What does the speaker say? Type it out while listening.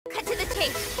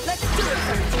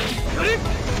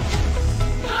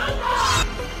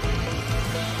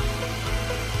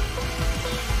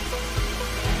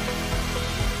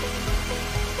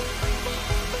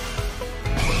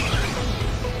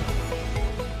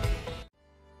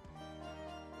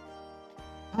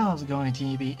How's it going,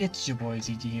 TV? It's your boy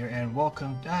ZG here, and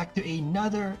welcome back to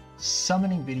another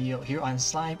summoning video here on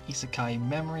Slime Isekai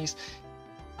Memories.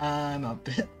 I'm a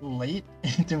bit late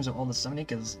in terms of all the summoning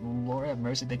because Lord have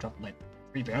mercy, they dropped like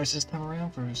 3 banners this time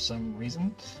around for some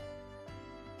reason.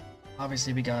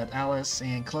 Obviously, we got Alice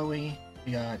and Chloe.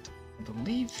 We got, I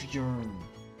believe, we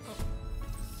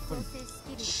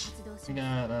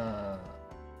got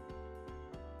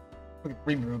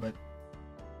Rimuru, but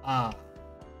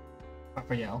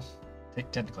Raphael,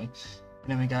 technically. And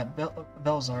then we got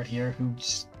Velzard here, who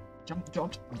just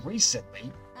jumped recently.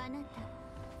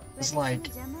 It's like,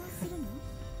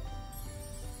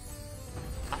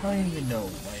 I don't even know,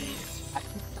 like,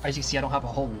 as you see, I don't have a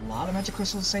whole lot of magic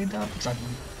crystals saved up, because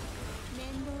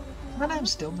I've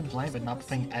still been playing, but not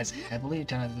playing as heavily,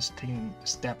 kind of just taking a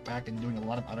step back and doing a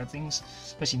lot of other things,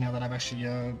 especially now that I've actually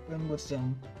been with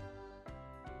them.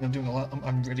 I'm doing a lot.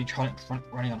 I'm really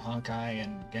running on Honkai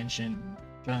and Genshin,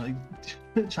 trying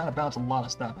to balance a lot of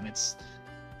stuff, and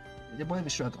the boy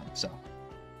was struggling. So,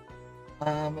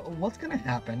 what's gonna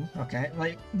happen? Okay,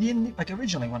 like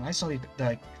originally when I saw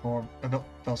the for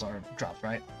Velzard drops,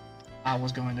 right? I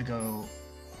was going to go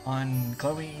on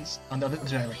Chloe's on the other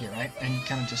side over here, right, and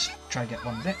kind of just try to get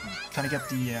one bit, trying to get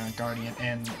the Guardian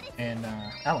and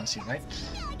Alice here, right?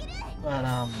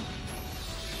 But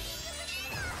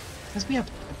because we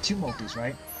have 2 multis,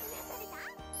 right?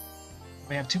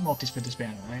 We have 2 multis for this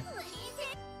banner, right?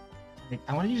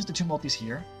 I want to use the 2 multis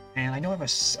here, and I know I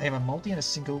have a multi and a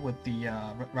single with the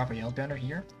Raphael banner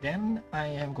here. Then I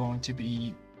am going to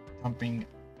be dumping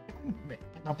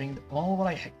all what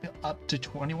I up to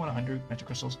 2100 magic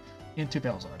crystals into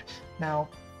Velzard. Now,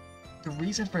 the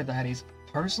reason for that is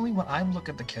personally, when I look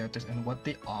at the characters and what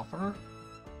they offer,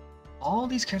 all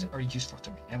these characters are useful to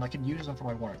me, and I can use them for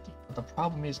my water team. But the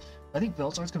problem is, I think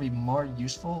Velzard is going to be more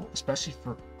useful, especially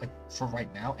for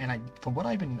right now. And from what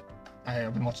I've been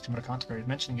watching too much content creators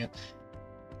mentioning it.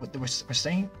 But they're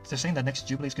saying that next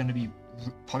Jubilee is going to be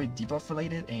probably debuff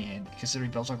related, and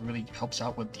considering Velzard really helps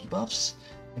out with debuffs,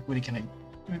 like really can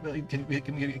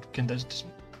does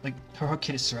like her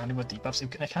kit is surrounded with debuffs. It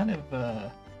kind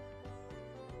of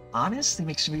honestly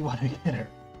makes me want to get her.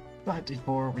 But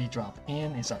before we drop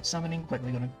in and start summoning,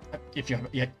 quickly gonna, if you have,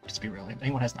 just be real, if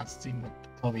anyone has not seen what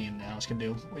Chloe and Alice can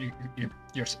do,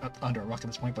 you're under a rock at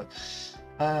this point, but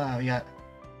we got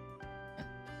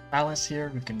Alice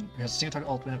here, we have a single target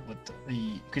ultimate with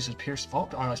the increases Pierce,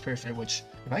 Alice Pierce here, which,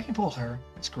 if I can pull her,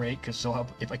 it's great, because so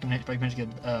if I can manage to get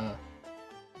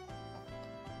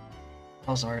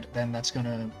Velzard, then that's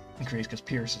gonna increase, because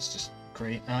Pierce is just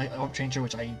great. Orb Changer,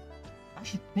 which I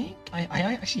think I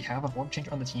actually have a Orb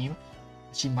Changer on the team.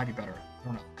 She might be better. I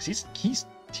don't know, because he's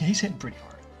hitting pretty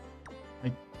hard.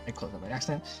 I closed that by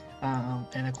accident.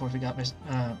 And of course we got Miss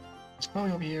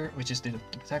Chloe over here, which is the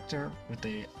Protector with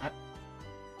the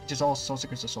which is all Soul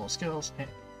Secrets of Soul skills.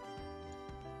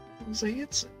 And so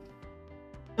it's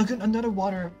another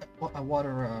water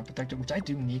Protector, which I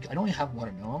do need. I don't only have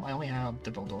Water Gnome. I only have the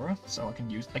Veldora, so I can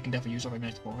definitely use her if I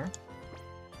manage to pull her.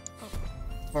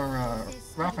 For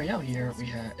Raphael here,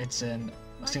 it's a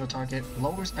single target,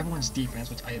 lowers everyone's defense,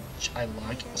 which I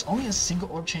like. It's only a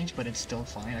single orb change, but it's still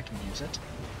fine. I can use it.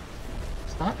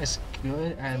 It's not as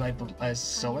good as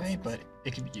Zoe, but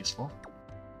it can be useful.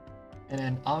 And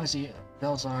then obviously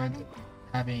Velzard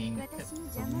having,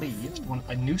 I believe,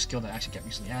 a new skill that actually got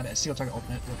recently added, a single target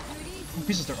ultimate that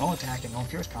increases their own attack and own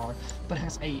Pierce power, but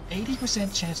has a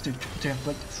 80% chance to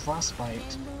inflict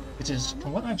Frostbite, which is,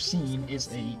 from what I've seen, is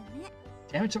a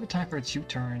damage over time for 2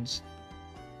 turns,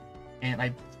 and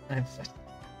I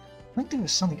think there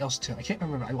was something else too. I can't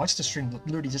remember. I watched the stream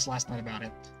literally just last night about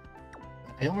it.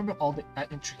 I don't remember all the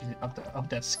intricacies of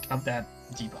that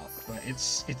debuff, but it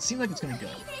seems like it's gonna be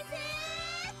good.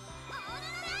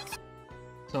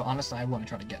 So honestly, I want to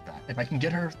try to get that. If I can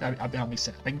get her, that'll make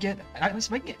sense. If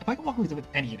I can walk away with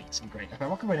any of these, it'd be great. If I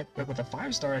walk away with a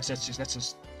 5-star, that's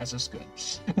just good.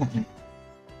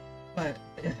 But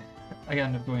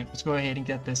again, let's go ahead and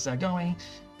get this going.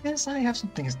 Yes, I have some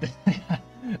things that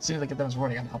as soon as I get those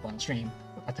recording, I'm gonna hop on the stream.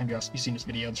 By the time you've seen this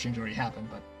video, the stream's already happened,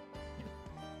 but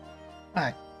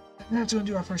alright. Now let's go and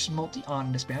do our first multi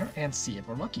on this banner and see if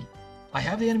we're lucky. I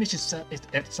have the animation situated,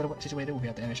 we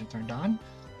have the animation turned on.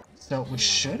 So we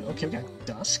should, okay, we got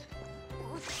Dusk.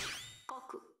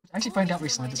 I actually found out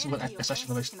recently this is what it's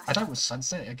actually really, I thought it was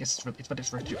Sunset, I guess it's what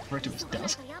it's referred to as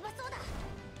Dusk.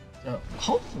 So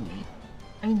hopefully,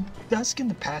 I mean, Dusk in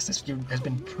the past this year has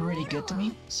been pretty good to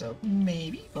me, so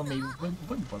maybe we'll be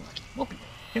lucky. We'll be.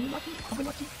 Can we lucky? Are we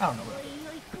lucky? I don't know.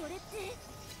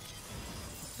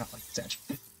 Not like Sedge.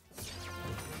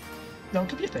 No, it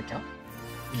could be a fake out.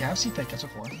 We have seen fake outs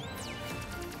before.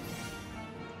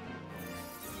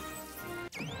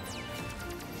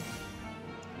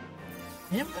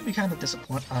 I am gonna be kind of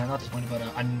disappointed, not disappointed, but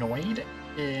annoyed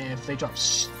if they drop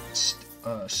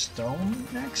Stone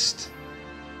next.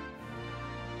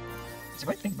 If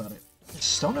I think about it,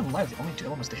 Stone and Light are the only two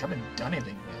elements they haven't done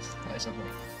anything with as of like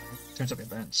in terms of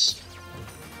events.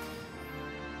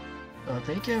 If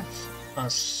they give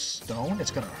us Stone,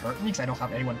 it's gonna hurt me because I don't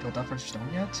have anyone built up for Stone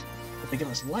yet. If they give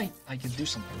us Light, I can do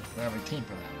something with every team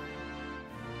for that.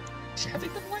 Actually, have they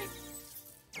done Light?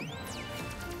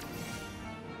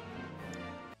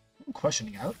 I'm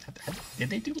questioning out. Did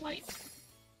they do Light?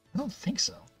 I don't think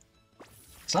so.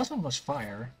 This last one was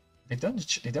Fire. They've done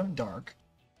Dark.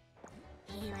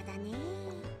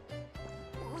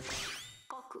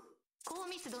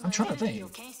 I'm trying to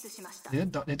think.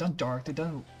 They've done Dark. They've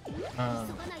done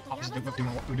obviously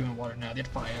we're doing Water now. They did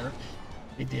Fire.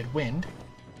 They did Wind.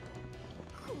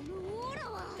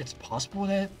 It's possible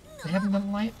that they haven't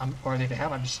done Light, or if they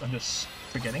have, I'm just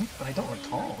forgetting. But I don't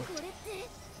recall it.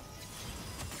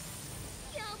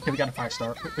 Okay, we got a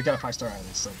 5-star. We got a 5-star out of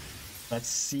this. So let's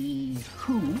see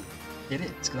who it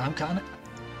is, because I'm kind of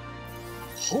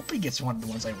hoping it's one of the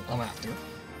ones I'm after.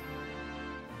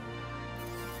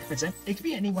 It could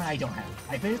be anyone I don't have.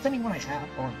 If it's anyone I have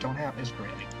or don't have, is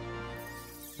great.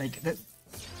 Like that,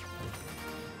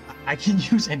 I can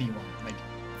use anyone. Like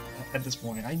at this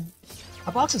point,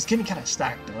 a box is getting kind of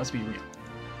stacked though. Let's be real.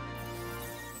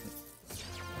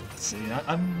 Let's see.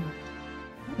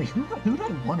 Like, who do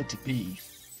I want it to be?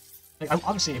 Like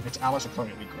obviously, if it's Alice or Chloe,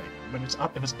 it'd be great. But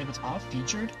if it's off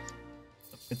featured,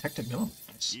 Detective Mill.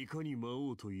 Nice.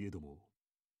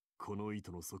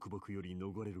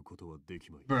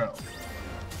 Bro.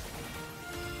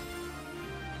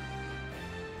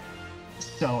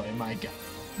 So am I got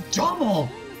double!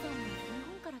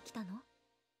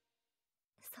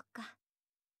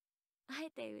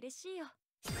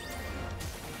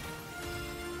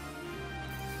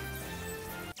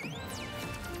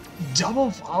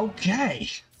 Double, okay.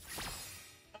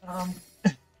 Well,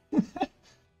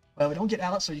 we don't get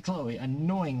Alex or Chloe,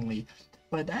 annoyingly,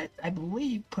 but that I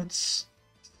believe puts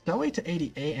Zoe to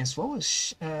 88 and Swole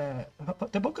is they're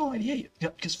both going 88.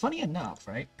 Because funny enough,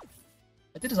 right?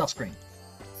 I did this off screen,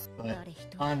 but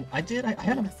I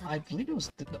believe it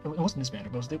wasn't this banner,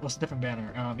 but it was a different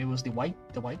banner. It was the white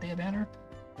Day banner.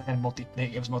 I had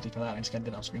it was multi for that. I just kind of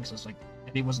did it off screen, so it's like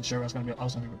I wasn't sure I was gonna be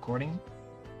recording.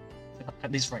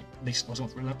 At least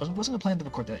wasn't gonna plan to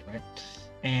record today, right?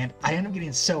 And I ended up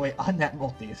getting Zoe on that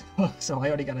multi, so I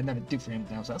already got another dupe for him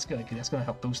now, so that's good, because that's gonna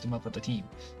help boost him up with the team.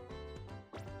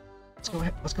 Let's go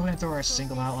ahead and throw our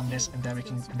single out on this, and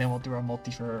then we'll do our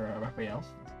multi for Raphael,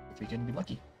 if we can be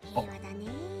lucky. Oh.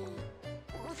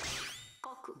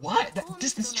 What?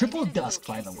 This is triple dusk,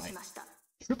 by the way.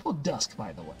 Triple dusk,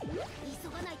 by the way.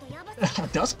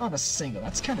 Dusk on a single,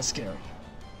 that's kind of scary.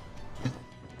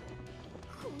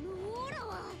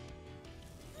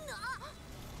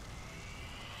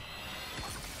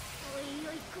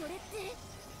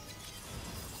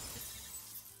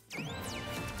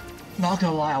 Not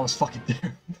gonna lie, I was fucking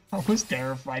there. I was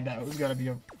terrified that it was gonna be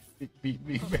a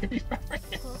baby fire.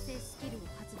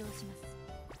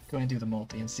 Go ahead and do the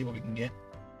multi and see what we can get.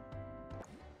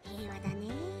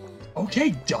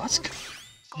 Okay, Dusk.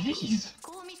 Jeez.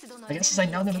 I guess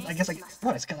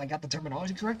it's because I got the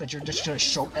terminology correct that you're just gonna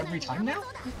show every time now.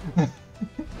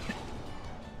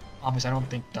 Obviously, I don't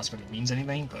think Dusk really means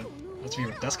anything, but let's be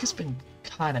real. Dusk has been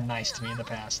kind of nice to me in the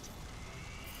past.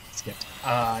 Skipped.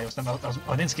 I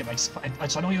didn't skip. So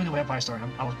I know you only have 5-star.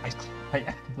 I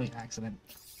complete accident.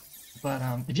 But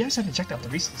if you guys haven't checked out the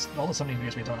recent all the Summoning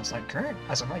videos we done on Side Current,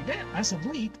 as of right now, as of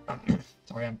late,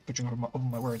 sorry, I'm butchering over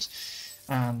my words.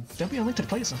 There'll be a link to the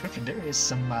playlist description. There is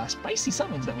some spicy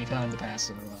summons that we've done in the past.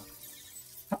 So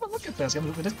have a look at this.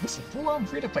 This is a full-on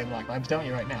free-to-play block. I'm telling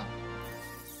you right now.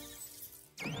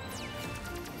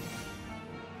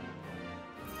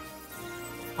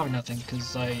 Probably nothing,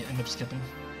 because I end up skipping.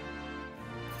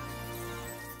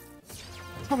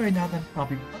 Probably nothing. I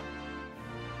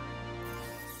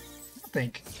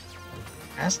think.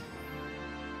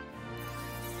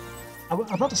 I'm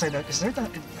about to say that, is there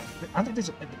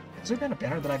been a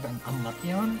banner that I've been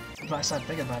unlucky on? But I started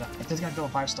thinking about it. I just gotta go a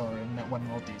 5-star in that one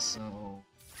multi, so...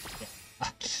 yeah.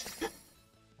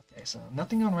 Okay, so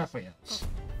nothing on Raphael.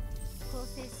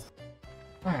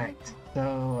 Alright,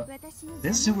 so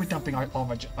this is who we're dumping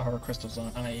all of our crystals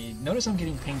on. I notice I'm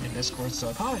getting pinged in Discord, so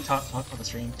I probably talk on the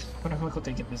stream. I'm gonna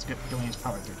quickly get this Gillian's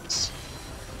power through this.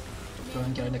 Go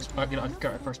ahead and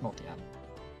get our first multi out.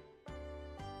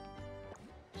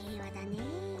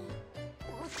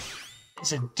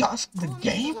 Is it Dusk the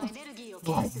game?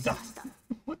 Like that.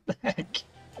 What the heck?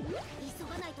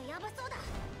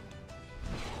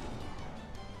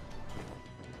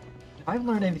 I've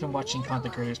learned anything from watching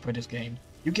content creators play this game,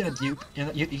 you get a dupe,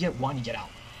 you get one, you get out.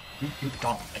 You're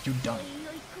gone, like you're done.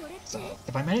 So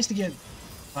if I manage to get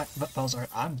Velzard,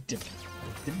 I'm dipping.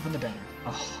 Dipping from the banner,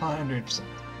 100%.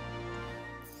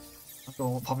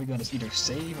 I'm probably gonna either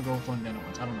save or go for the other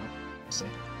ones. I don't know. We'll see.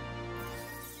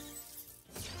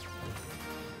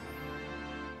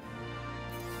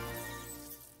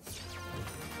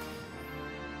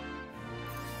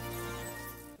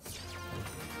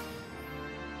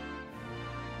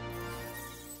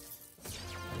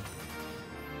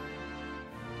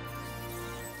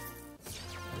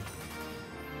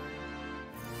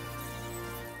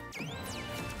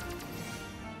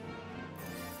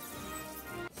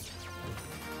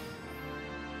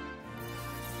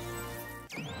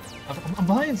 I'm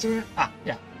behind, sir. Ah,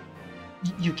 yeah.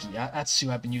 Yuki, that's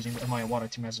who I've been using in my water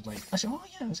team as of late. I said, oh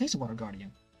yeah, he's a water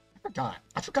guardian. I forgot.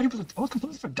 I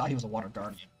completely forgot he was a water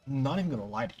guardian. I'm not even gonna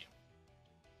lie to you.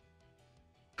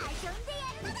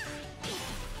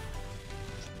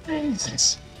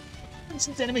 Jesus.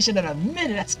 Since animation in a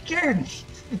minute, that scared me.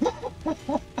 What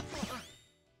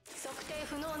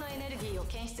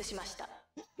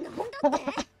the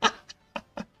heck?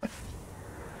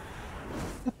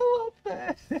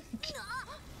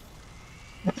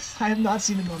 I have not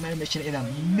seen a Mill animation in a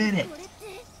minute.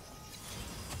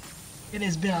 It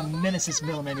has been a minute since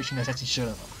Mill animation has actually showed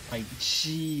up. Like,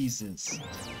 Jesus.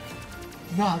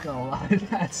 Not gonna lie,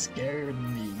 that scared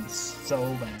me so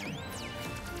bad.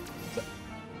 So,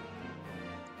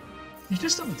 you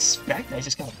just don't expect that, it's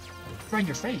just gonna throw in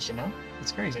your face, you know?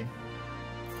 It's crazy.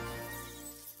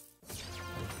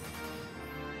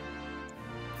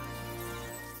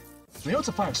 We know it's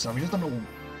a 5-star, we just don't know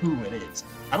who it is.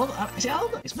 I don't know.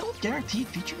 Is Mill guaranteed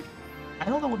featured? I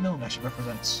don't know what Mill actually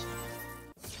represents.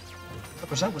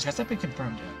 Has that been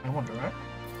confirmed yet? I wonder, right?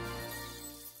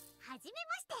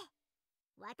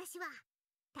 私は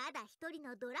ただ一人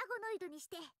のドラゴノイドにし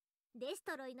てデス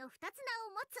トロイの2つ名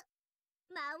を持つ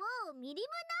魔王ミリム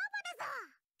ナーバだ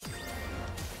ぞ。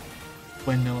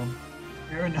 Windmill.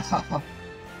 Fair enough.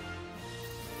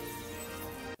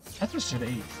 That's just an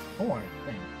 8-4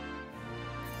 thing.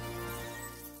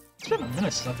 It's been a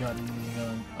minute since I've gotten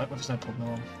what was that pulled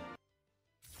Mill?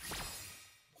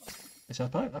 So I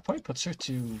probably puts her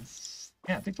to,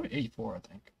 yeah, I think 84, I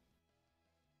think.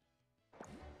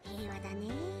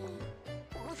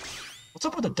 What's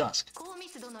up with the dusk?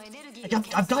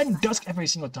 I've gotten dusk every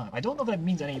single time. I don't know if that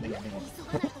means anything anymore.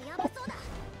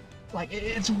 Like,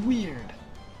 it's weird.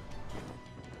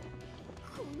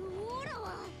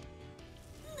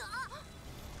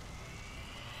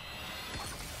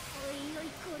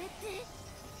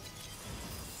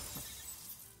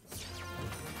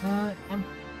 I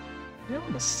don't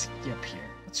want to skip here.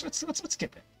 Let's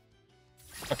skip it.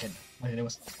 Okay, no, wait, I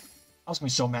was gonna be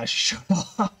so mad she showed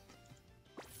up.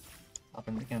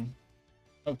 Happened again.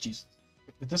 Oh jeez,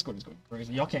 the Discord is going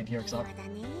crazy. Y'all can't hear it.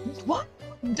 What?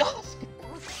 Dusk?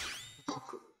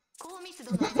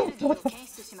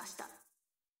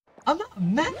 I'm not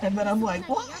mad, but I'm like,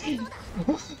 why?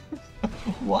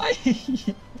 Why?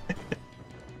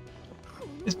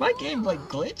 Is my game like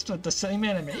glitched with the same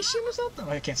animation or something?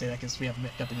 I can't say that because we haven't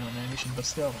got the new animation, but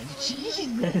still, like,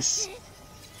 Jesus.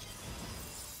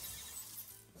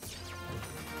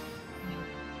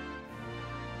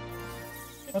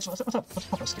 Let's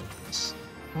pop a skip this.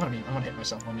 I'm gonna hit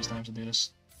myself one of these times to do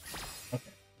this.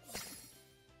 Okay.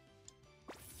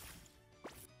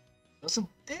 It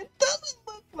doesn't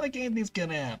look like anything's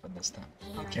gonna happen this time.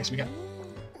 Okay, so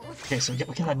we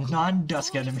got a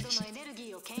non-dusk animation.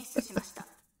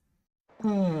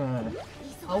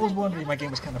 I was wondering if my game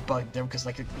was kind of bugged there because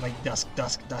like dusk.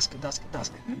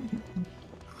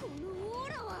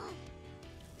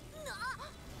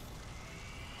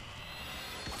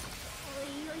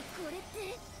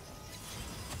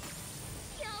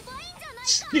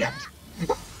 Skipped.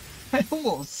 I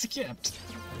almost skipped.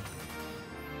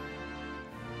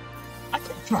 I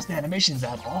can't trust animations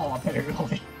at all,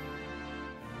 apparently.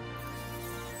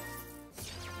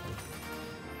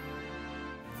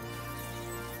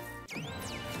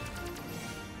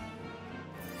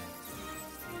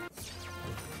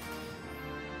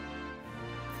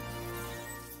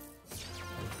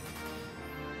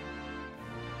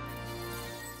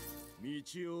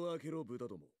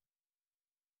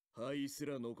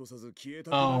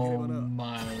 Oh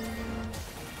my...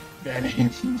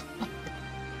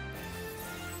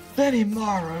 Benny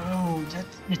Maru!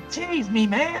 You teased me,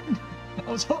 man!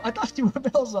 I thought you were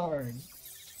Velzard!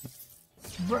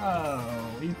 Bro,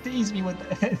 you teased me with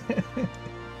that.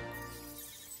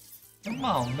 Come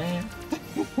on, man.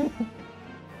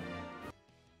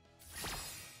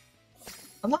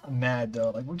 I'm not mad though.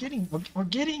 Like we're getting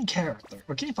character.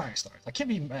 We're getting 5 stars. I can't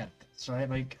be mad at this, right?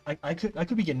 Like I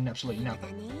could be getting absolutely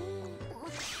nothing.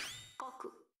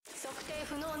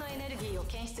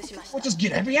 We'll just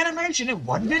get every animation in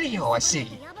one video. I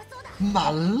see. My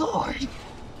lord.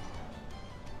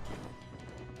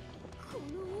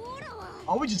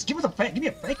 Oh, we just give me a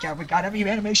fake out. We got every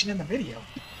animation in the video.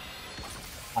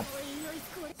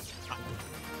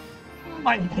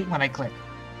 I hate when I click.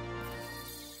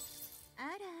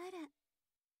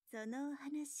 そのお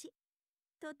話、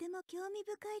とても興味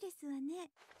深いですわね。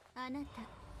あなた、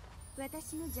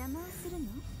私の邪魔をするの？グ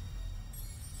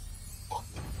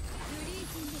リ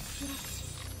ージングスラッシュ。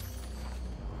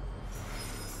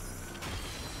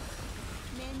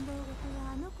面倒事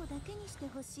はあの子だけにして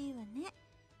ほしいわね。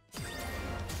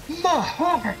My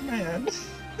heart, man.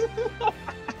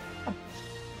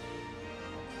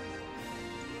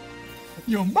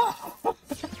 Your mouth.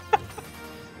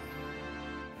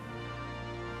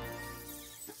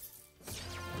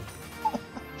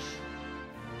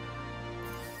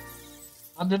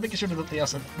 I'm just making sure that they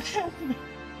also.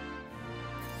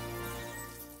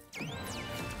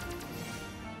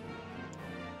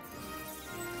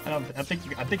 I think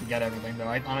we got everything though.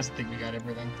 I honestly think we got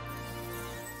everything.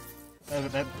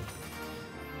 That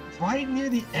right near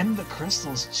the end of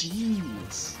crystals,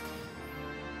 jeez.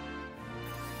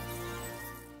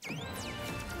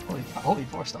 Holy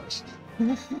 4 stars.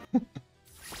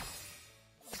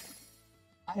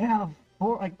 I have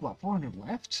 400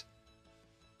 left?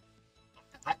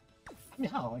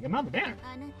 Yeah, like I'm not the banner.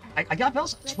 I got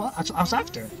Velzard. Well, I was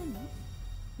after.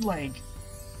 Like,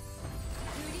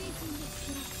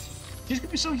 she's gonna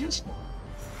be so useful.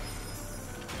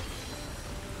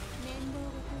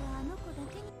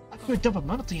 I could dump a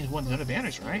multi into one of the other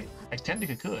banners, right? I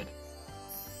technically could.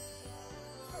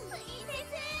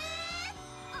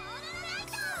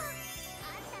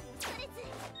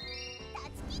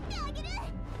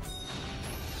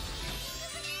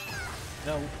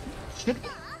 No. Should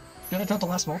I drop the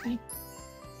last multi?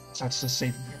 So it's just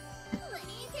saving here.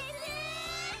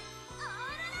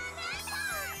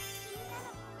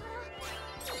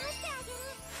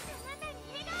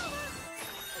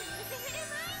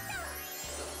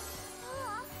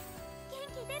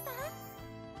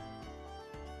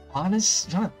 Honest,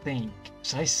 I'm trying to think.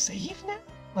 Should I save now?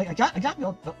 Like I got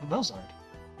Velzard.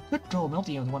 I could throw a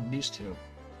multi on one of these two.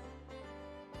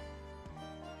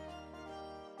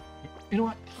 You know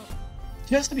what?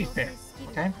 Just to be fair,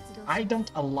 okay? I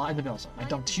don't align the Velzard. I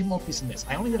don't 2 multis in this.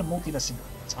 I only did a multi in a single.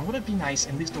 So I'm gonna be nice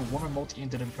and at least do 1 more multi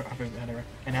into the other banner.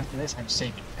 And after this, I'm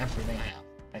saving everything I have.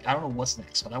 Like, I don't know what's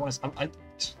next, but I want to.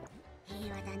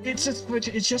 It's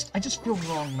just I just feel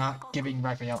wrong not giving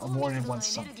Raphael more than one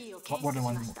son, more than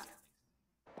one multi.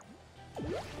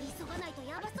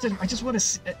 I just want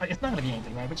to. It's not gonna be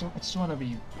anything, right? But I just want to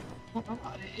be.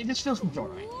 It just feels more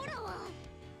right.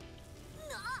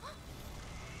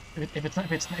 If it's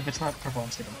not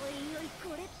performance given.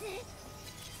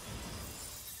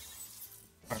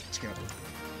 Alright, let's go.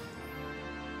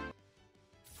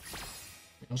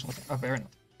 Oh, fair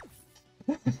enough.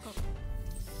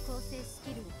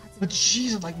 But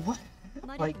Jesus, like what?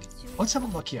 Like, let's have a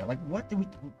look here. Like, what did we?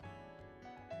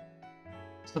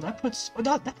 So that puts. Oh,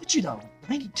 that puts you down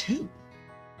 92.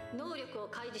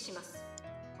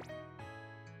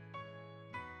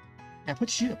 That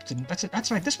puts you up to.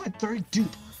 That's right. This is my 3rd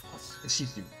dupe.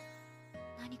 She's dupe.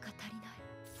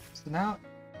 So now,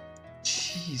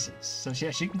 Jesus. So yeah,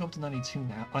 she can go up to 92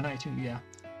 now. Oh, 92, yeah.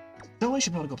 So we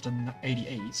should be able to go up to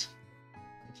 88.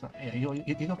 Yeah,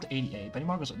 you go up to 88, but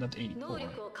Mark goes up to 84.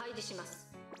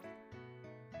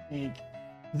 Like,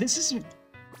 this is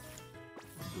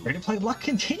ready to play luck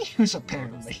continues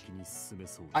apparently.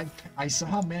 I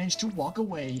somehow managed to walk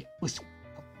away with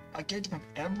a character from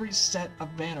every set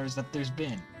of banners that there's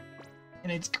been,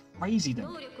 and it's crazy to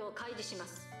me.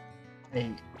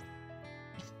 Like,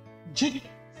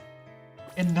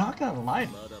 and not gonna lie,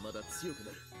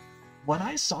 when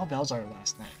I saw Velzard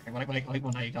last night,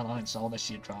 when I got on and saw that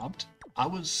she had dropped, I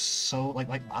was so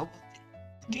the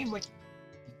game's like,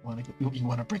 you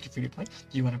want to break it free to play?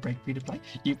 Do you want to break free to play?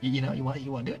 You know you want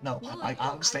to do it? No,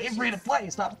 I'm staying free to play.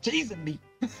 Stop teasing me.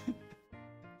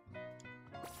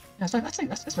 That's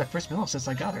my first Milo since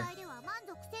I got her.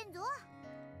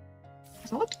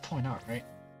 So I like to point out, right?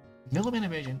 Milo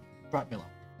Invasion brought Milo.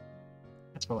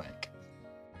 That's poetic.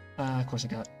 Of course I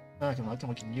got. I can look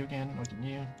at you again. Look at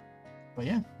you. But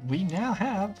yeah, we now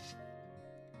have.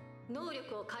 Oh,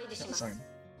 sorry.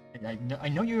 I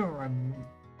know you're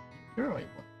you're like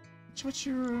what's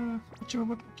your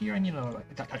what gear? I need to.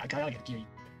 I gotta get gear.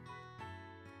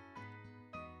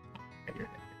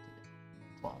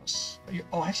 Claws.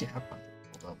 Oh, actually, I have one.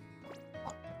 Hold up.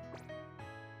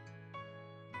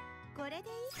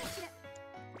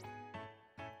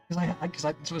 Because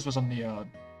this was on the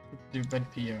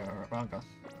manga.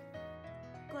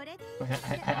 So I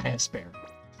had a spare.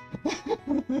 I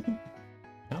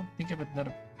don't think I have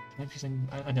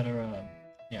another.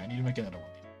 Yeah, I need to make another one.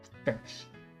 Fair.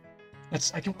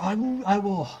 I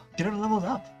will get her leveled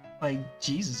up. Like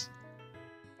Jesus.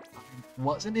 I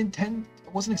wasn't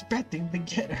expecting to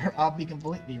get her. I'll be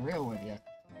completely real with you.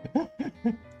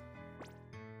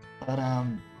 But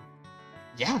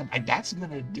yeah, that's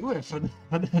gonna do it for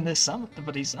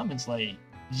these summons. Like,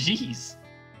 jeez.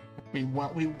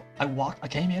 I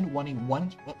came in wanting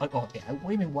one. Oh, yeah, I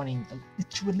came in wanting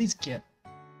to at least get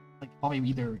like probably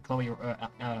either Chloe or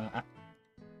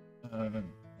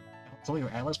Chloe or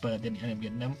Alice, but I didn't end up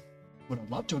getting them. Would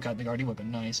have loved to have gotten the Guardian, would have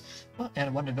been nice. And I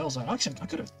wanted Velzard. Actually, I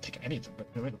could have taken any of them, but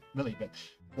really, but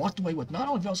walked away with not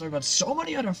only Velzard but so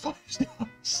many other 5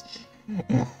 stars.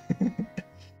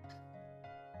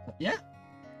 Yeah,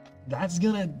 that's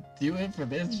gonna do it for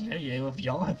this video. If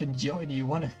y'all have enjoyed and you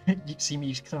want to see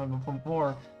me some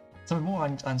more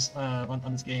on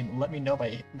this game, let me know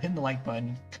by hitting the like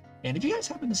button. And if you guys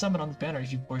happen to summon on this banner, or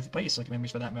if you play Isekai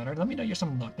members for that matter, let me know your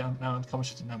summon luck down in the comment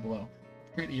section down below.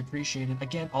 Greatly appreciated.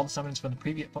 Again, all the summons from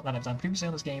the that I've done previously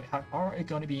on this game are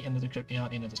going to be in the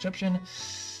description.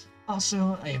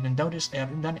 Also, I haven't noticed, I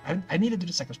need to do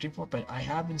the second stream for it, but I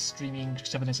have been streaming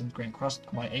 7 days in Grand Cross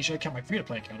on my Asia account, my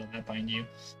free-to-play account on that, mind you.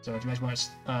 So if you guys want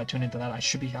to tune into that, I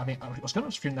should be having, I was going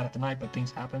to stream that at the night, but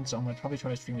things happened, so I'm going to probably try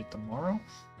to stream it tomorrow.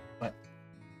 But,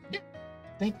 yeah,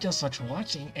 thank you so much for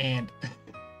watching, and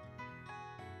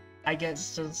I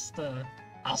guess just,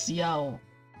 I'll see y'all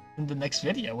in the next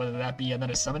video, whether that be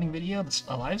another summoning video,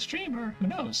 a live stream, or who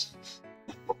knows.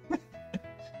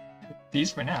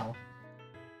 Peace for now.